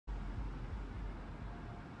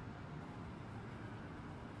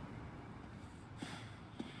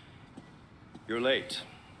You're late.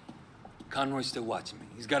 Conroy's still watching me.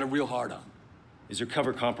 He's got a real hard on. Is your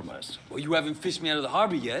cover compromised? Well, you haven't fished me out of the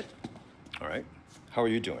harbor yet. All right. How are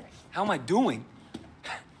you doing? How am I doing?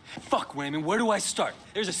 Fuck, Raymond, where do I start?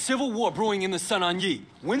 There's a civil war brewing in the Sun on Yi.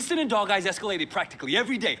 Winston and Dog Eyes escalated practically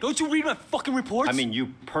every day. Don't you read my fucking reports? I mean,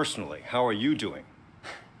 you personally. How are you doing?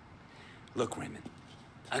 Look, Raymond,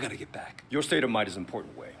 I gotta get back. Your state of mind is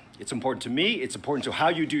important, Wei. It's important to me. It's important to how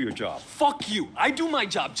you do your job. Fuck you. I do my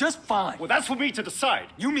job just fine. Well, that's for me to decide.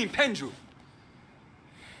 You mean Pendrew?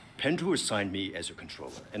 Pendrew assigned me as your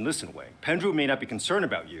controller. And listen, Wei, Pendrew may not be concerned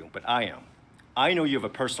about you, but I am. I know you have a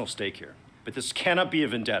personal stake here, but this cannot be a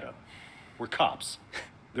vendetta. We're cops.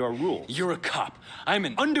 There are rules. You're a cop. I'm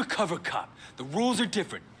an undercover cop. The rules are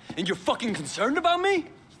different. And you're fucking concerned about me?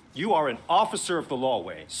 You are an officer of the law,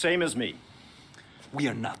 Wei, same as me. We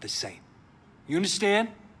are not the same. You understand?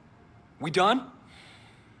 We done?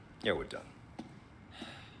 Yeah, we're done.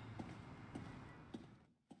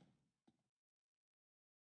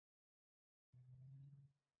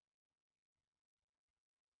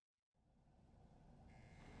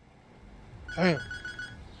 Damn.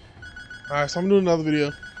 Alright, so I'm doing another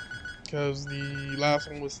video because the last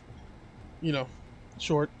one was, you know,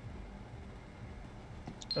 short.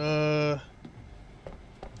 I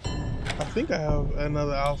think I have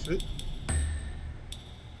another outfit.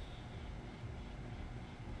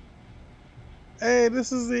 Hey,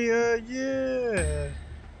 this is the yeah,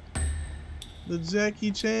 the Jackie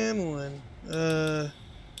Chan one.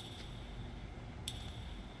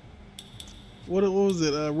 What was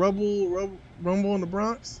it? Rumble in the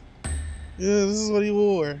Bronx? Yeah, this is what he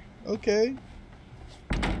wore. Okay.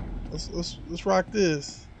 Let's rock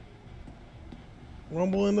this.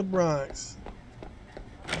 Rumble in the Bronx.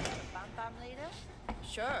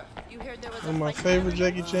 Sure. You heard there was One of my favorite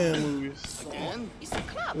Jackie Chan movies.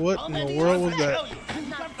 What in the world was that?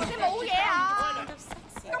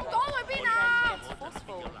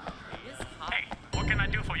 Hey, what can I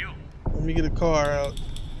do for you? Let me get a car out.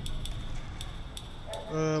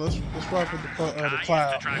 Let's rock with the Cloud. I used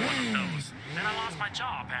to drive one of those. Then I lost my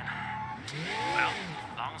job and... Well,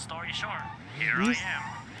 long story short, here I am.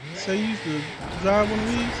 Say you used to drive one of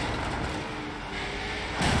these?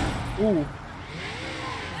 Ooh.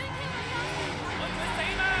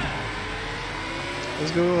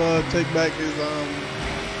 Let's go take back his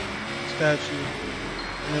statue.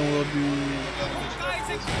 And then we'll do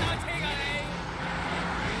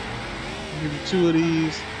give you 2 of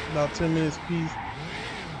these, about 10 minutes a piece.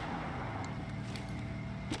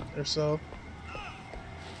 Or so.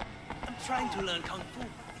 I'm trying to learn Kung Fu.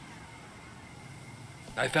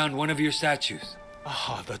 I found one of your statues.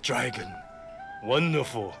 Ah, the dragon.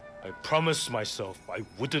 Wonderful. I promised myself I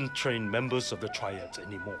wouldn't train members of the Triads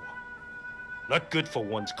anymore. Not good for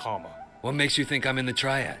one's karma. What makes you think I'm in the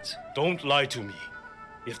Triads? Don't lie to me.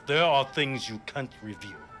 If there are things you can't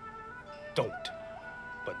reveal, don't.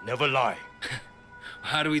 But never lie.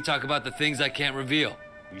 How do we talk about the things I can't reveal?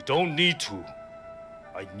 We don't need to.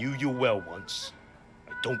 I knew you well once.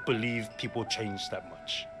 I don't believe people change that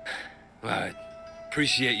much. I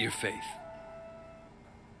appreciate your faith.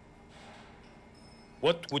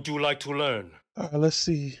 What would you like to learn? Let's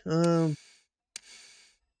see.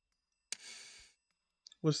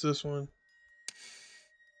 What's this one?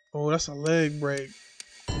 Oh, that's a leg break.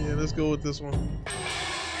 Yeah, let's go with this one.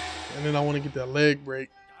 And then I want to get that leg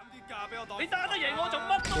break.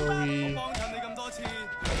 So we...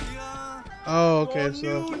 Oh, okay,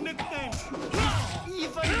 so...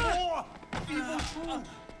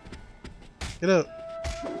 Get up.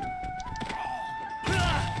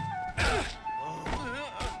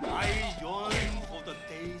 I yearn for the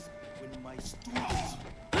days when my students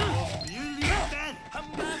were really dead.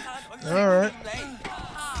 Alright.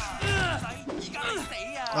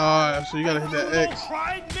 Alright, so you gotta hit that X.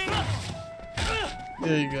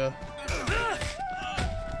 There you go.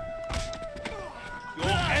 Your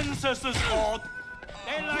ancestors fought.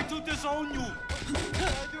 They like to disown you.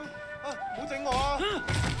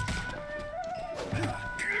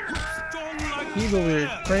 He's over here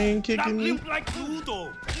crane kicking me. Like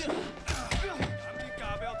noodle.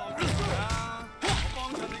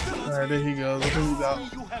 Alright, there he goes. Look who's out.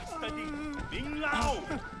 You have studied Ming Lao,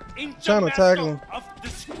 ancient Trying to tackle him. master of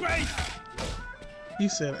disgrace. He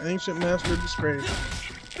said ancient master of disgrace.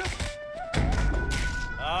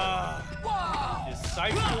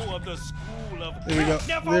 Disciple of the school of There we go.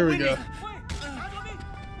 never There we winning. go.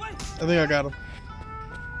 I think I got him.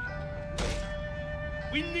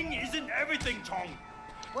 Winning isn't everything, Chong.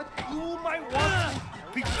 What you might want to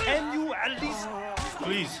pretend you at least.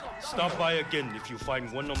 Please, stop by again if you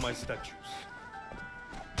find one of my statues.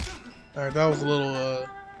 Alright, that was a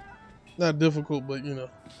Not difficult, but you know.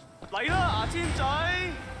 嚟啦，牙尖仔！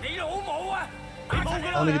你老母啊！你冇㗎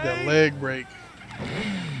I 啦 want to get that leg break.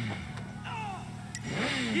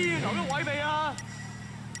 醫院留咗位未啊？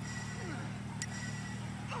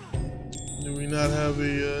 Do we not have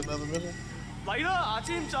a another mission? 嚟啦，牙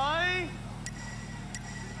尖仔！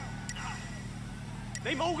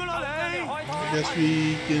你冇㗎啦你！ I guess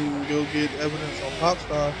we can go get evidence on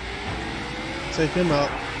Popstar. Take him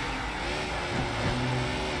out.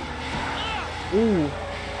 Ooh.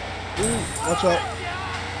 Ooh, watch out.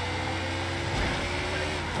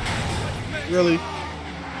 Really?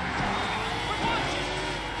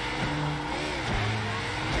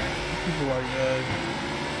 People like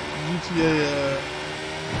GTA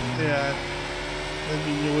AI, they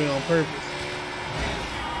get your way on purpose.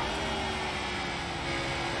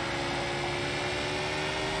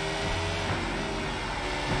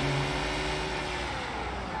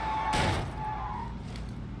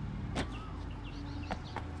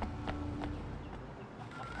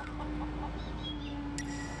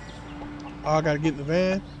 Oh, I gotta get in the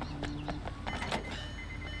van.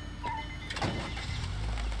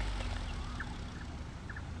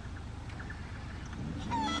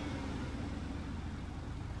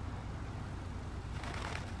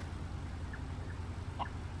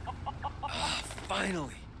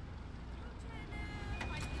 Finally.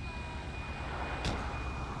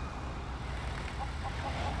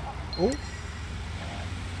 Oh.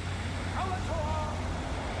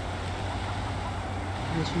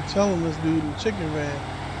 Guess we telling this dude in the chicken van.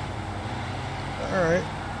 Alright.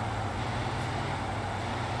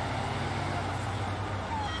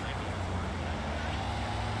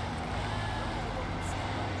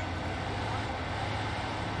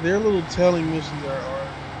 Their little telling missions are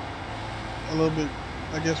a little bit,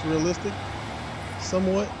 I guess, realistic,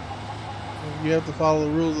 somewhat. You have to follow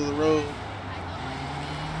the rules of the road,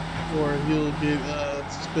 or you'll get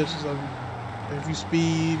suspicious of you. If you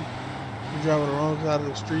speed, you drive on the wrong side of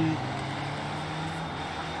the street,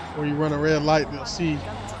 or you run a red light, they'll see.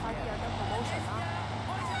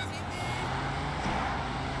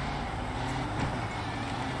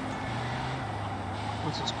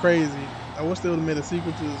 Which is crazy. I wish they would have made a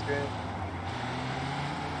sequel to this game.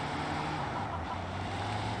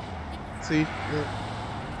 See? Yeah.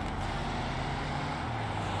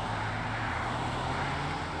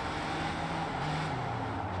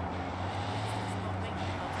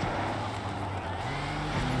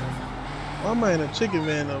 Why am I in a chicken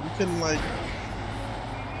van though? We couldn't like,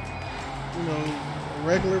 you know, a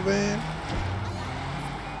regular van?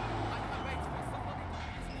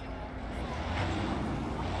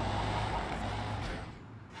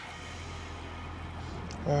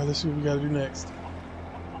 Alright, let's see what we gotta do next.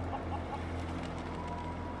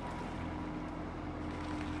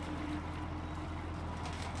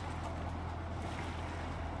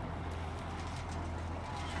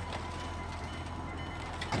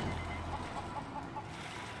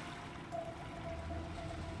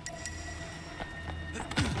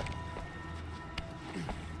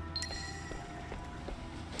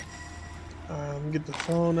 Let me get the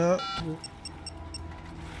phone out.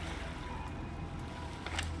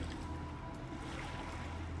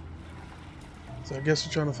 So I guess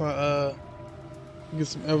we're trying to find, get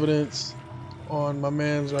some evidence on my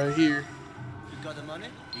man's right here. You got the money?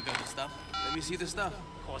 You got the stuff? Let me see the stuff.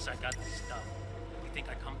 Of course I got the stuff. You think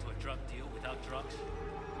I come to a drug deal without drugs?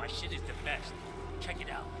 My shit is the best. Check it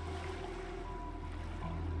out.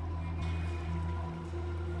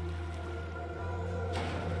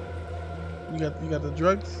 You got the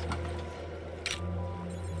drugs?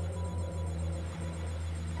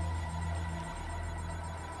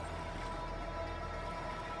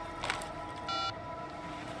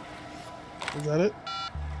 Is that it?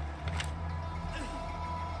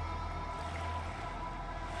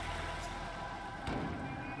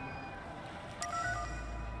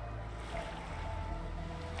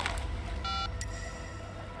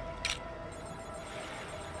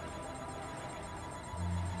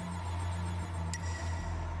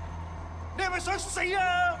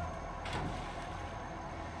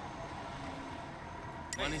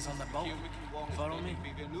 Money's on the boat. Follow me.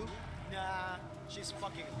 Nah, she's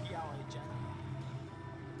fucking a PR agent.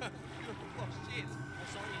 Oh shit.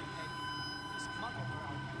 Sorry, hey. Smuggle her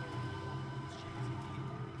out.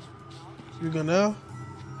 You go now?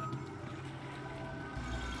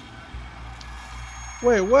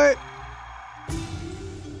 Wait, what?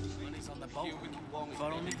 Money's on the boat.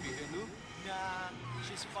 Follow me. Nah,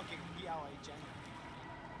 she's fucking a PR agent.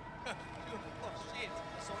 Oh shit.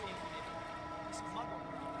 Sorry, hey. Smuggle her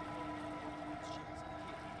out.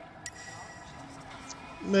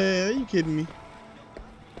 Man, are you kidding me?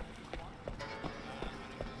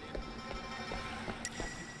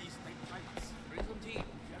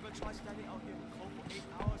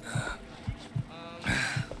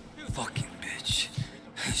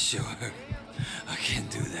 Sure. I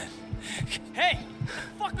can't do that. Hey,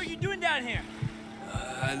 what the fuck are you doing down here?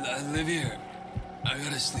 I live here. I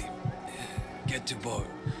gotta sleep. Get to boat.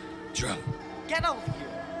 Drunk. Get out of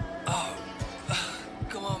here. Oh.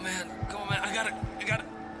 Come on, man. Come on, man. I gotta...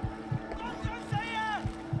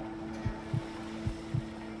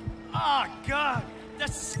 Oh, God.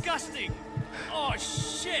 That's disgusting. Oh,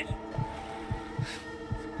 shit.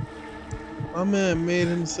 My man made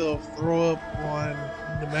himself throw up on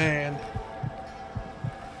demand.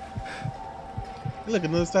 Look,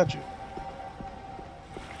 another statue.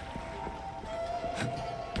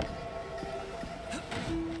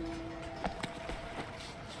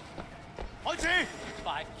 Holty!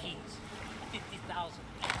 5 keys, 50,000.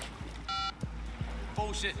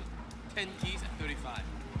 Bullshit. 10 keys at 35.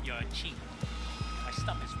 You're a cheat. My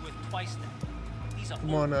stuff is worth twice that. These are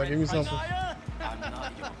Come on now, give me something. I'm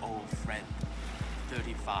not your old friend.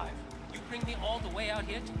 35. You bring me all the way out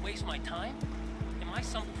here to waste my time? Am I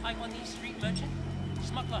some Taiwanese street merchant?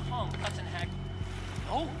 Smuggler Hong cuts and hack.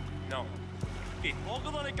 No. No. Maybe scratch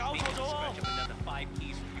up another 5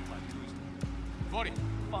 keys for you by Tuesday. 40.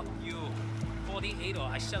 Fuck you. 48 or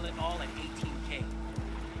I sell it all at 18K.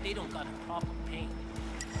 They don't got a problem paying.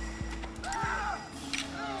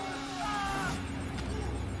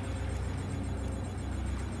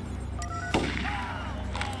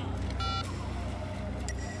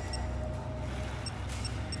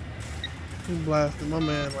 He blasted my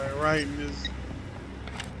man like right in his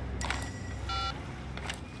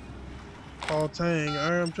Paul Tang.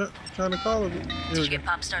 I'm trying to call it. Did you get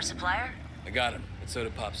Popstar supplier? I got him, and so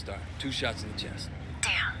did Popstar. 2 shots in the chest.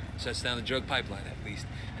 Damn. Shuts down the drug pipeline, at least.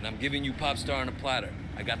 And I'm giving you Popstar on a platter.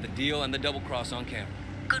 I got the deal and the double cross on camera.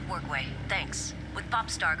 Good work, Wei. Thanks. With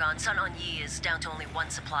Popstar gone, Sun On Yi is down to only 1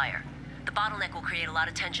 supplier. The bottleneck will create a lot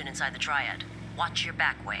of tension inside the Triad. Watch your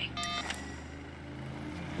back, Wei.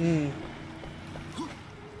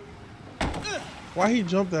 Why he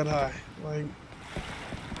jumped that high? Like,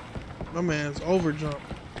 my man's over jumped.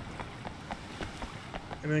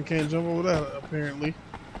 And then can't jump over that, apparently.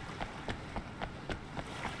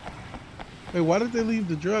 Wait, why did they leave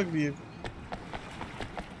the drug vehicle?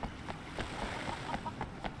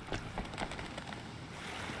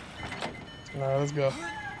 Alright, let's go.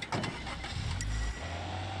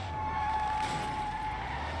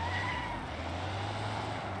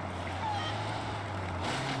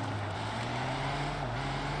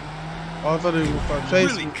 Oh, I thought he was gonna start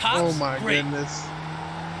chasing. Really, cops? Oh my Great. goodness.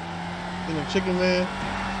 You know, chicken man.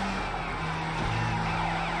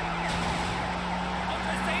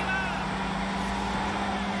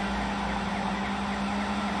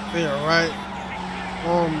 They are right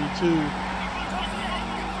on me too.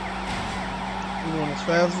 I'm going as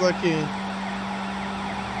fast as I can.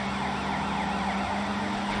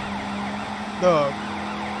 Dog,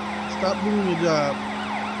 stop doing your job.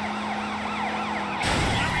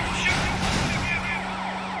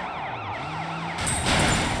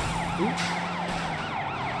 Oops.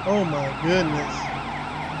 Oh my goodness.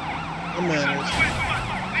 My man is.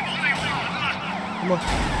 Come on.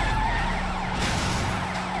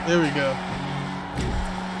 There we go.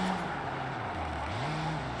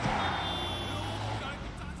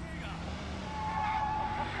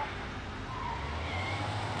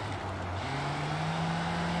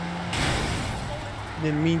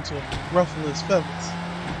 Didn't mean to ruffle his feathers.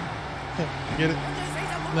 Get it?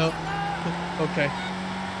 No. Okay.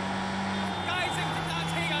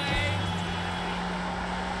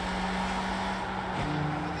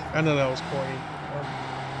 I know that was corny. I'm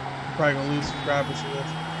probably gonna lose subscribers to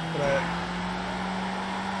this, but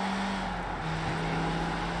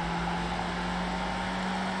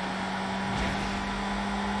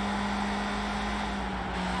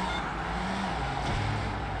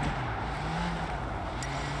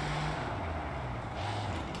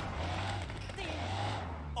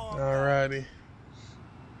alrighty.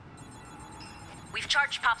 We've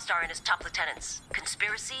charged Popstar and his top lieutenants.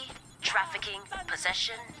 Conspiracy, trafficking,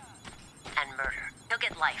 possession, and murder. He'll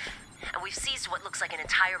get life. And we've seized what looks like an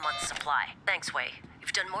entire month's supply. Thanks, Wei.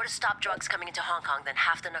 You've done more to stop drugs coming into Hong Kong than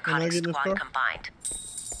half the narcotics get in this squad car? combined.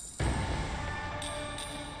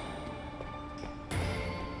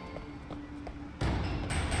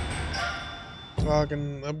 So I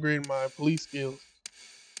can upgrade my police skills.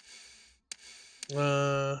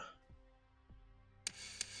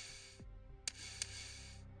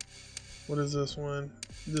 What is this one?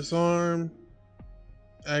 Disarm.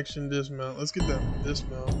 Action dismount. Let's get that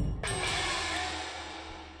dismount.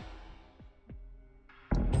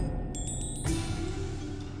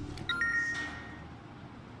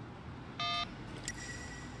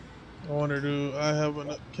 I wonder, do I have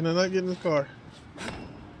enough? Can I not get in this car?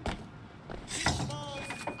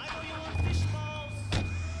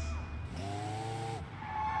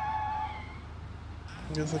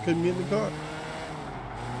 Guess I couldn't get in the car.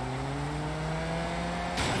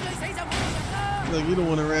 Look, you don't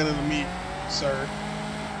want to run into me, sir.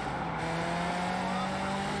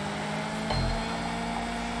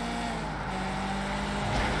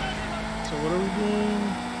 So what are we doing?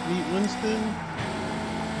 Meet Winston?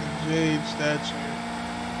 The Jade statue.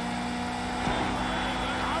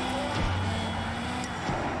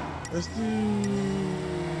 Let's do...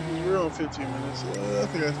 We're on 15 minutes. I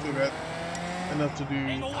think I still got enough to do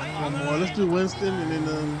one more. Let's do Winston, and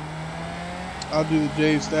then I'll do the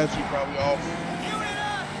Jade statue probably off.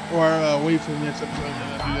 Or wait for the next episode and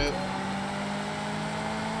then I'll do that.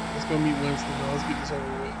 Let's go meet Winston though. Let's get this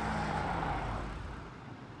over with.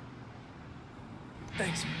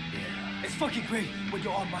 Thanks. Yeah. It's fucking great when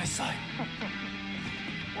you're on my side.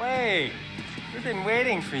 Wait, we've been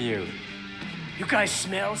waiting for you. You guys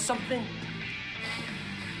smell something?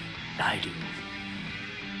 I do.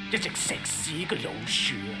 一直食屎嘅老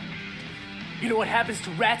鼠. You know what happens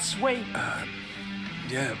to rats, Wei?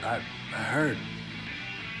 Yeah, I heard.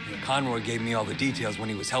 Yeah, Conroy gave me all the details when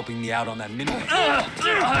he was helping me out on that minute.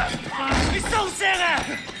 你收聲啊!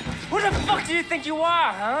 Who the fuck do you think you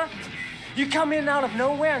are, huh? You come in out of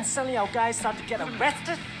nowhere and suddenly our guys start to get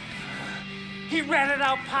arrested? He ratted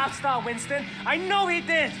out pop star Winston. I know he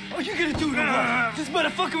did. Are you gonna do it or what? This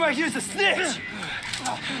motherfucker right here's a snitch.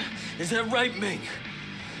 Is that right, Ming?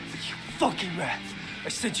 You fucking rat. I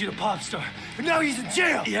sent you to Popstar, and now he's in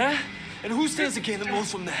jail. Yeah? And who stands to gain the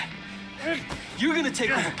most from that? You're gonna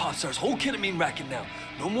take over Popstar's whole ketamine racket now.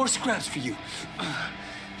 No more scraps for you.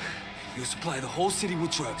 You'll supply the whole city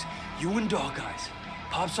with drugs. You and Dog Eyes.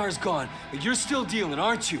 Popstar's gone, but you're still dealing,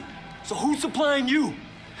 aren't you? So who's supplying you?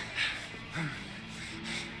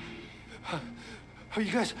 Are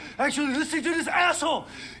you guys actually listening to this asshole?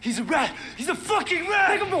 He's a rat. He's a fucking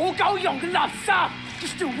rat. You're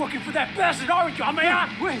still working for that bastard, aren't you, man?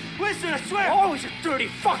 Wait, Winston, I swear. Oh, he's a dirty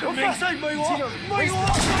fucker, man.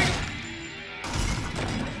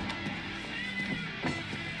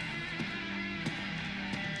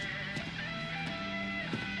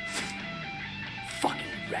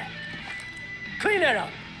 Fucking rat. Clean that up.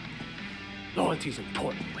 Loyalty's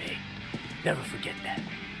important, Wei. Never forget that.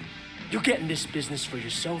 You get in this business for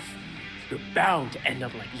yourself, you're bound to end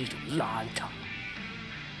up like little Lanta.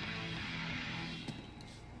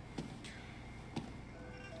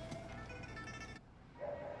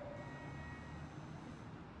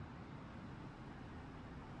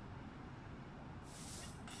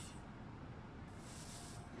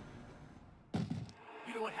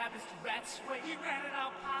 You know what happens to rats? Wait, he ratted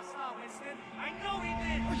out pasta, Winston. I know he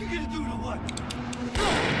did. Are you gonna do it or what?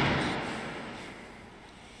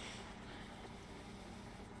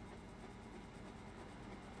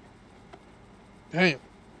 Damn.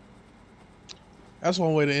 That's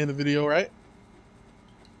one way to end the video, right?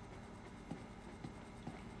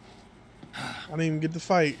 I didn't even get to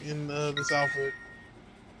fight in this outfit.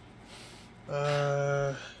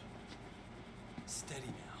 Steady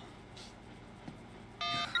now.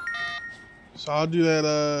 So I'll do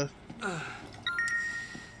that,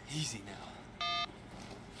 Easy now.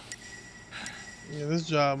 yeah, this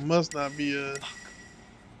job must not be,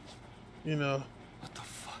 you know, What the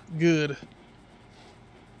fuck? good.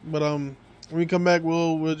 But, when we come back,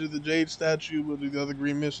 we'll do the Jade statue, we'll do the other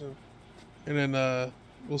green mission, and then,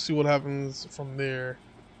 we'll see what happens from there.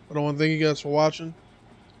 But I want to thank you guys for watching.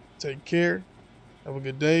 Take care. Have a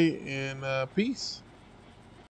good day, and, peace.